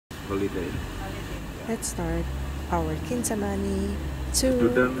holiday. Let's start our Kintamani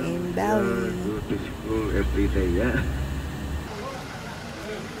tour in Bali. Go to school every day, yeah.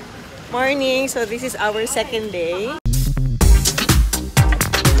 Morning, so this is our second day.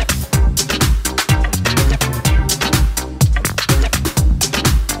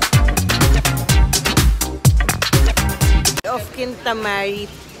 Of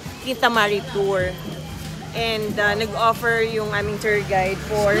Kintamani tour. And nag-offer yung aming tour guide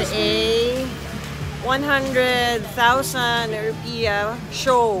for a 100,000 rupiah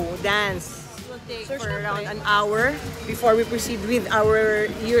show dance. It will take for around an hour before we proceed with our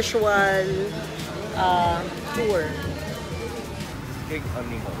usual tour. Cake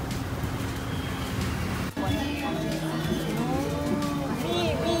animal.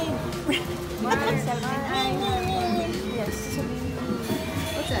 What's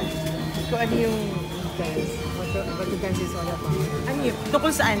that? Kung ano yung dance? What the dance is all about? Ano yun?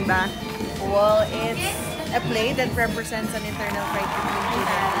 Tungkol saan ba? Well, it's a play that represents an internal fight between two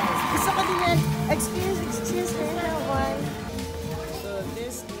families. Gusto ko din yan. Excuse me. Why? So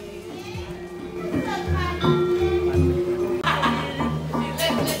this is...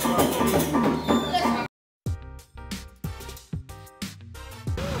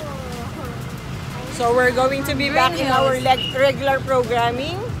 So we're going to be back in our regular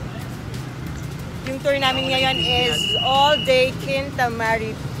programming. Yung tour namin ngayon is all-day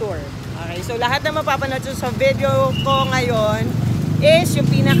Kintamani tour. Okay, so lahat na mapapanood sa video ko ngayon is yung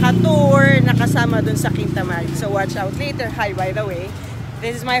pinaka-tour na kasama dun sa Kintamani. So watch out later. Hi, by the way.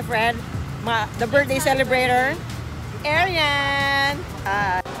 This is my friend, the birthday celebrator, Arian.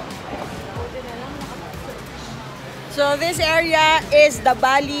 Hi. So this area is the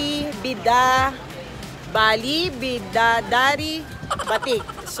Bali Bidadari Batik.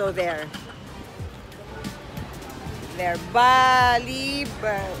 So there. Bali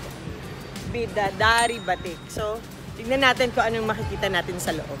Bidadari Batik. So, tignan natin kung anong makikita natin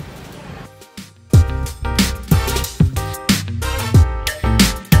sa loob.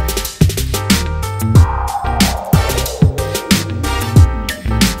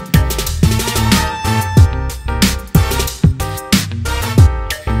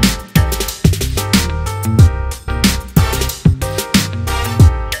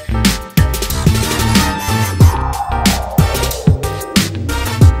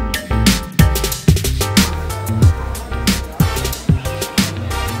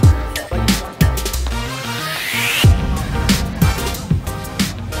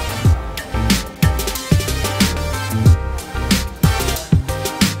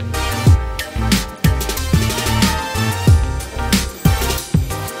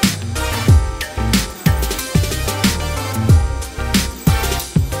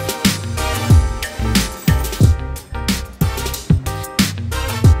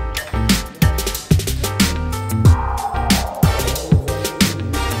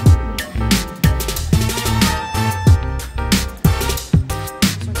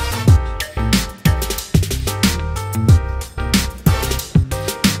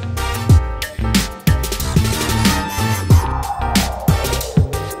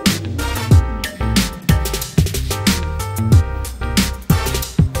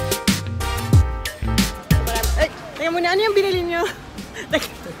 Ano yung binili nyo?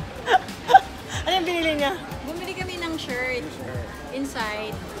 Ano yung binili nyo? Bumili kami ng shirt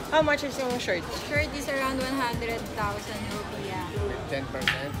inside. How much is yung shirt? Shirt is around 100,000 rupiah. 10%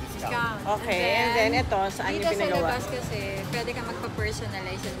 discount. Okay, and then ito, saan yung pinagawa? Dito sa labas kasi, pwede ka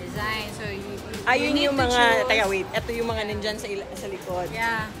magpa-personalize yung design. So, ayun you yung need to mga, choose. teka wait, ito yung mga nandyan sa likod.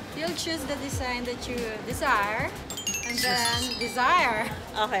 Yeah, you'll choose the design that you desire. And then,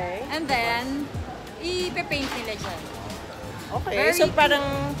 Okay. And then, ipe-paint nila dyan. Okay, Very so parang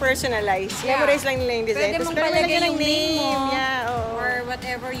personalized. Yeah. Memorize lang nila yung design. Pwede mong Tapos palagay ng yung name mo, or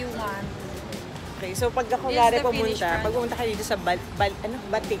whatever you want. okay, so pag ako This gari is the finished pumunta ka dito sa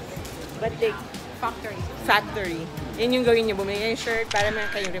Batik Factory. Yan yung gawin niyo, bumili yung shirt para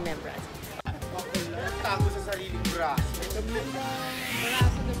meron kayong remembrance. Tago sa sariling bra.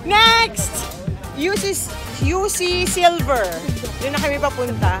 Next! UC Silver. Doon na kami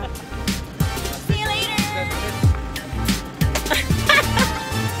papunta. See you later!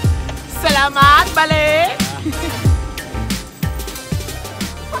 Salamat, balik!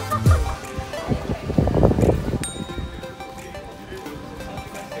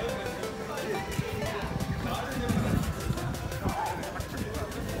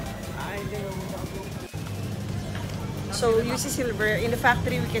 So, UC Silver, in the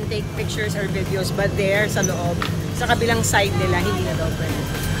factory we can take pictures or videos, but there sa loob, sa kabilang side nila, hindi na daw pwede.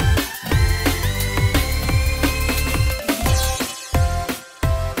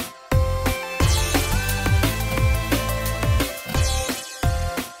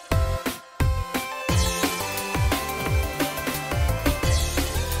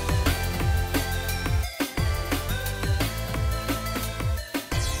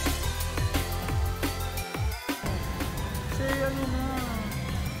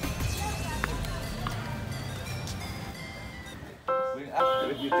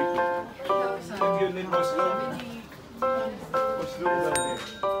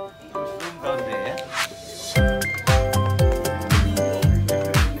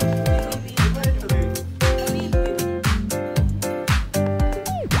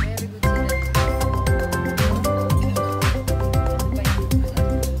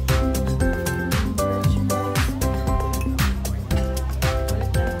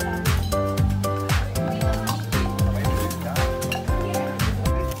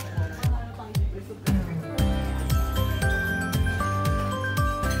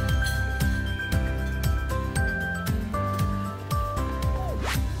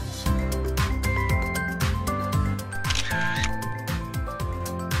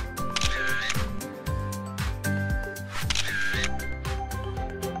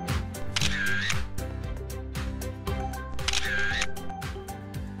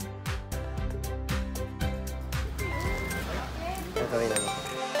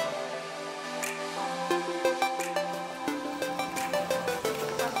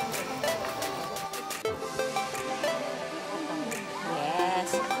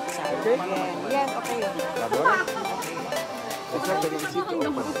 Yes, okay.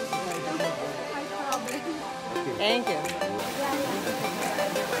 Thank you.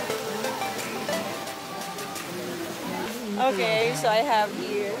 Okay, so I have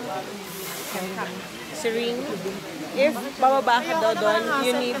here syringe. If bababa ka daw doon,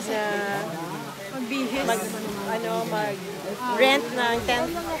 you need na mag-rent ng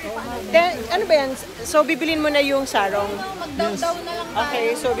 10, ano ba yan? So, bibilin mo na yung sarong.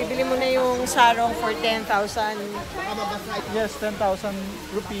 Okay, so bibili mo na yung sarong for 10,000. Yes, 10,000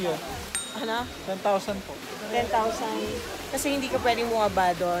 rupiah. Ano? 10,000 po. 10,000. Kasi hindi ka pwedeng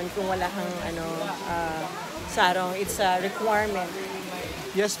bumaba doon kung wala kang sarong. It's a requirement.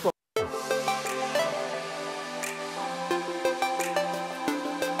 Yes po.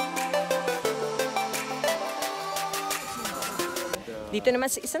 Dito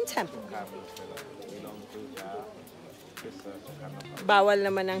naman sa isang temple. Bawal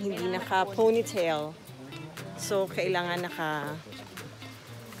naman ang hindi naka-ponytail. So, kailangan naka-tali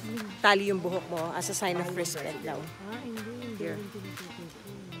yung buhok mo as a sign of respect daw. Here.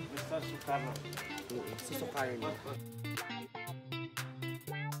 Susukarin mo.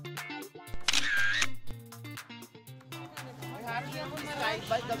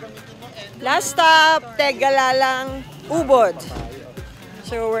 Last stop, Tegalalang, Ubod.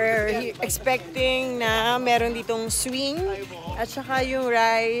 So we're expecting na meron ditong swing at saka yung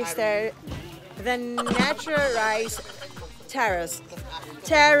rice, the natural rice terrace.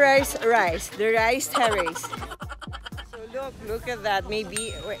 Terrace rice, the rice terrace. So look at that.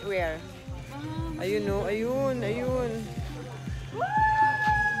 Maybe, where? Ayun no, ayun.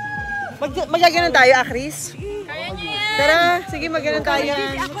 Magaganon tayo, Chris? Tara, sige magaganon tayo.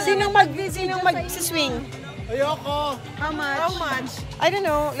 Sinong mag-swing? Ayoko! How much? How much? I don't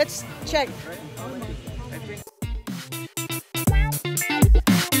know. Let's check.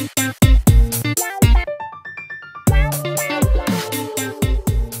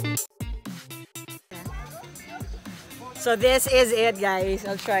 So this is it, guys.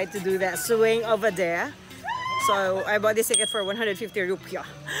 I'll try to do that swing over there. So I bought this ticket for 150 rupiah.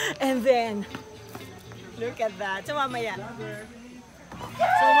 And then, look at that. So mamaya.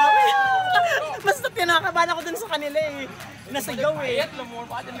 Basta kinakabahan ako dun sa kanila eh. Nasigaw eh.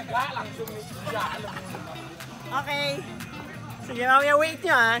 Okay. Sige, mamaya wait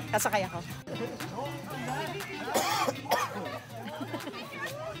nyo ah. Kasakay ako.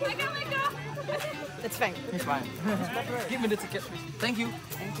 It's fine. It's fine. Give me the ticket, please. Thank you.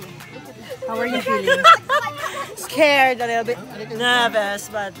 How are you feeling? Scared, a little bit nervous,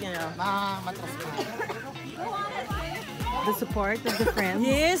 but you know. The support of the friends?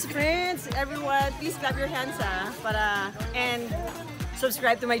 Yes, friends, everyone, please clap your hands and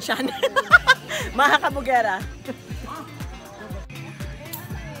subscribe to my channel. Maha Kabugera.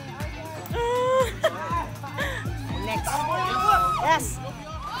 Next. Yes.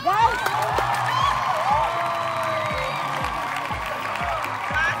 Guys.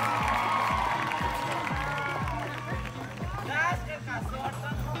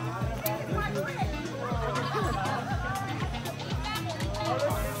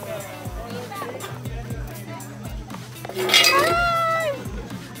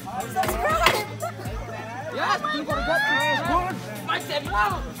 Yes, you forgot to good. My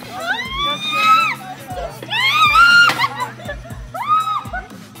signal.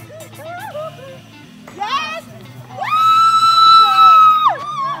 Yes!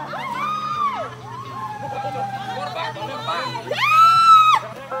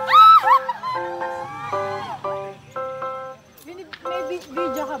 May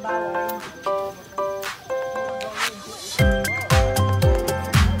video ka ba?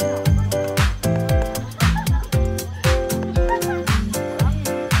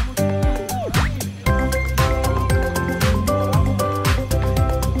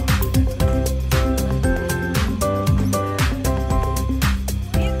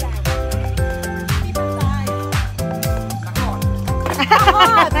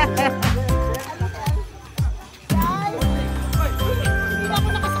 hot! Hindi na ako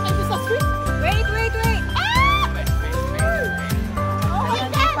nakasakay doon sa swing. Wait! Ah! Oh my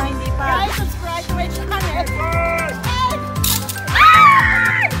God! Hindi pa. Guys, subscribe to my channel.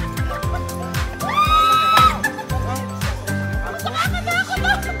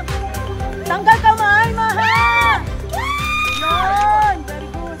 Tanggal kamay, mahal! Yun! Very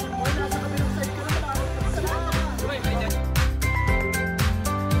good.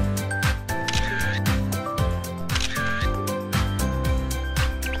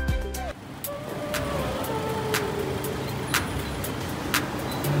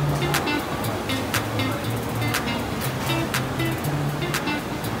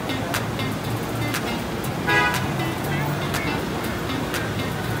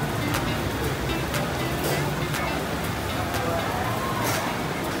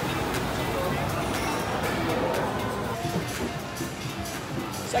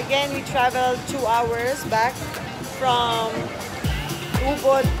 So again, we traveled 2 hours back from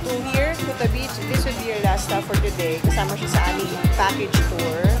Ubod to here, to the beach. This would be our last stop for today. Kasama siya sa aming package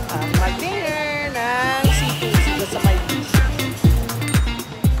tour. Mag-dinner ng seafood dito sa may beach.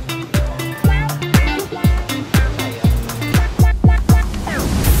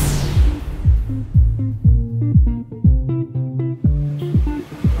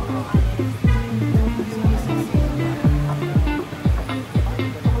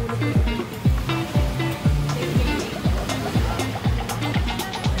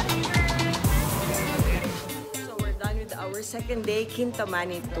 Second day,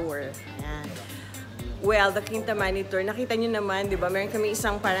 Kintamani Tour. Ayan. Well, the Kintamani Tour, nakita nyo naman, di ba? Meron kami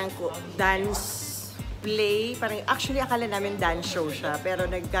isang parang dance play. Parang, actually, akala namin dance show siya. Pero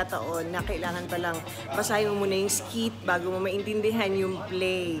nagkataon na kailangan palang basahin mo muna yung skit bago mo maintindihan yung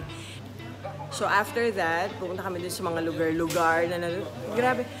play. So after that, pupunta kami dun sa mga lugar-lugar na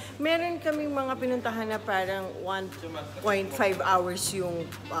grabe. Meron kaming mga pinuntahan na parang 1.5 hours yung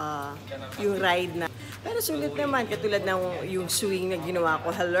ride na. Pero sulit naman, katulad ng yung swing na ginawa ko.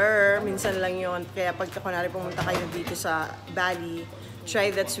 Hello, minsan lang yon. Kaya pagka kunwari pumunta kayo dito sa Bali,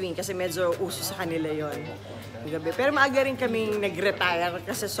 try that swing kasi medyo uso sa kanila yon. Gabi. Pero maaga rin kaming nag-retire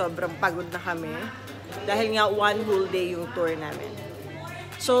kasi sobrang pagod na kami. Dahil nga one whole day yung tour namin.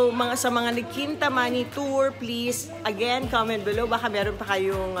 So, sa mga nag-Kintamani tour, please, again, comment below. Baka meron pa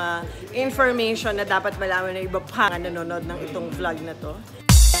kayong information na dapat malaman ng iba pa nanonood ng itong vlog na to.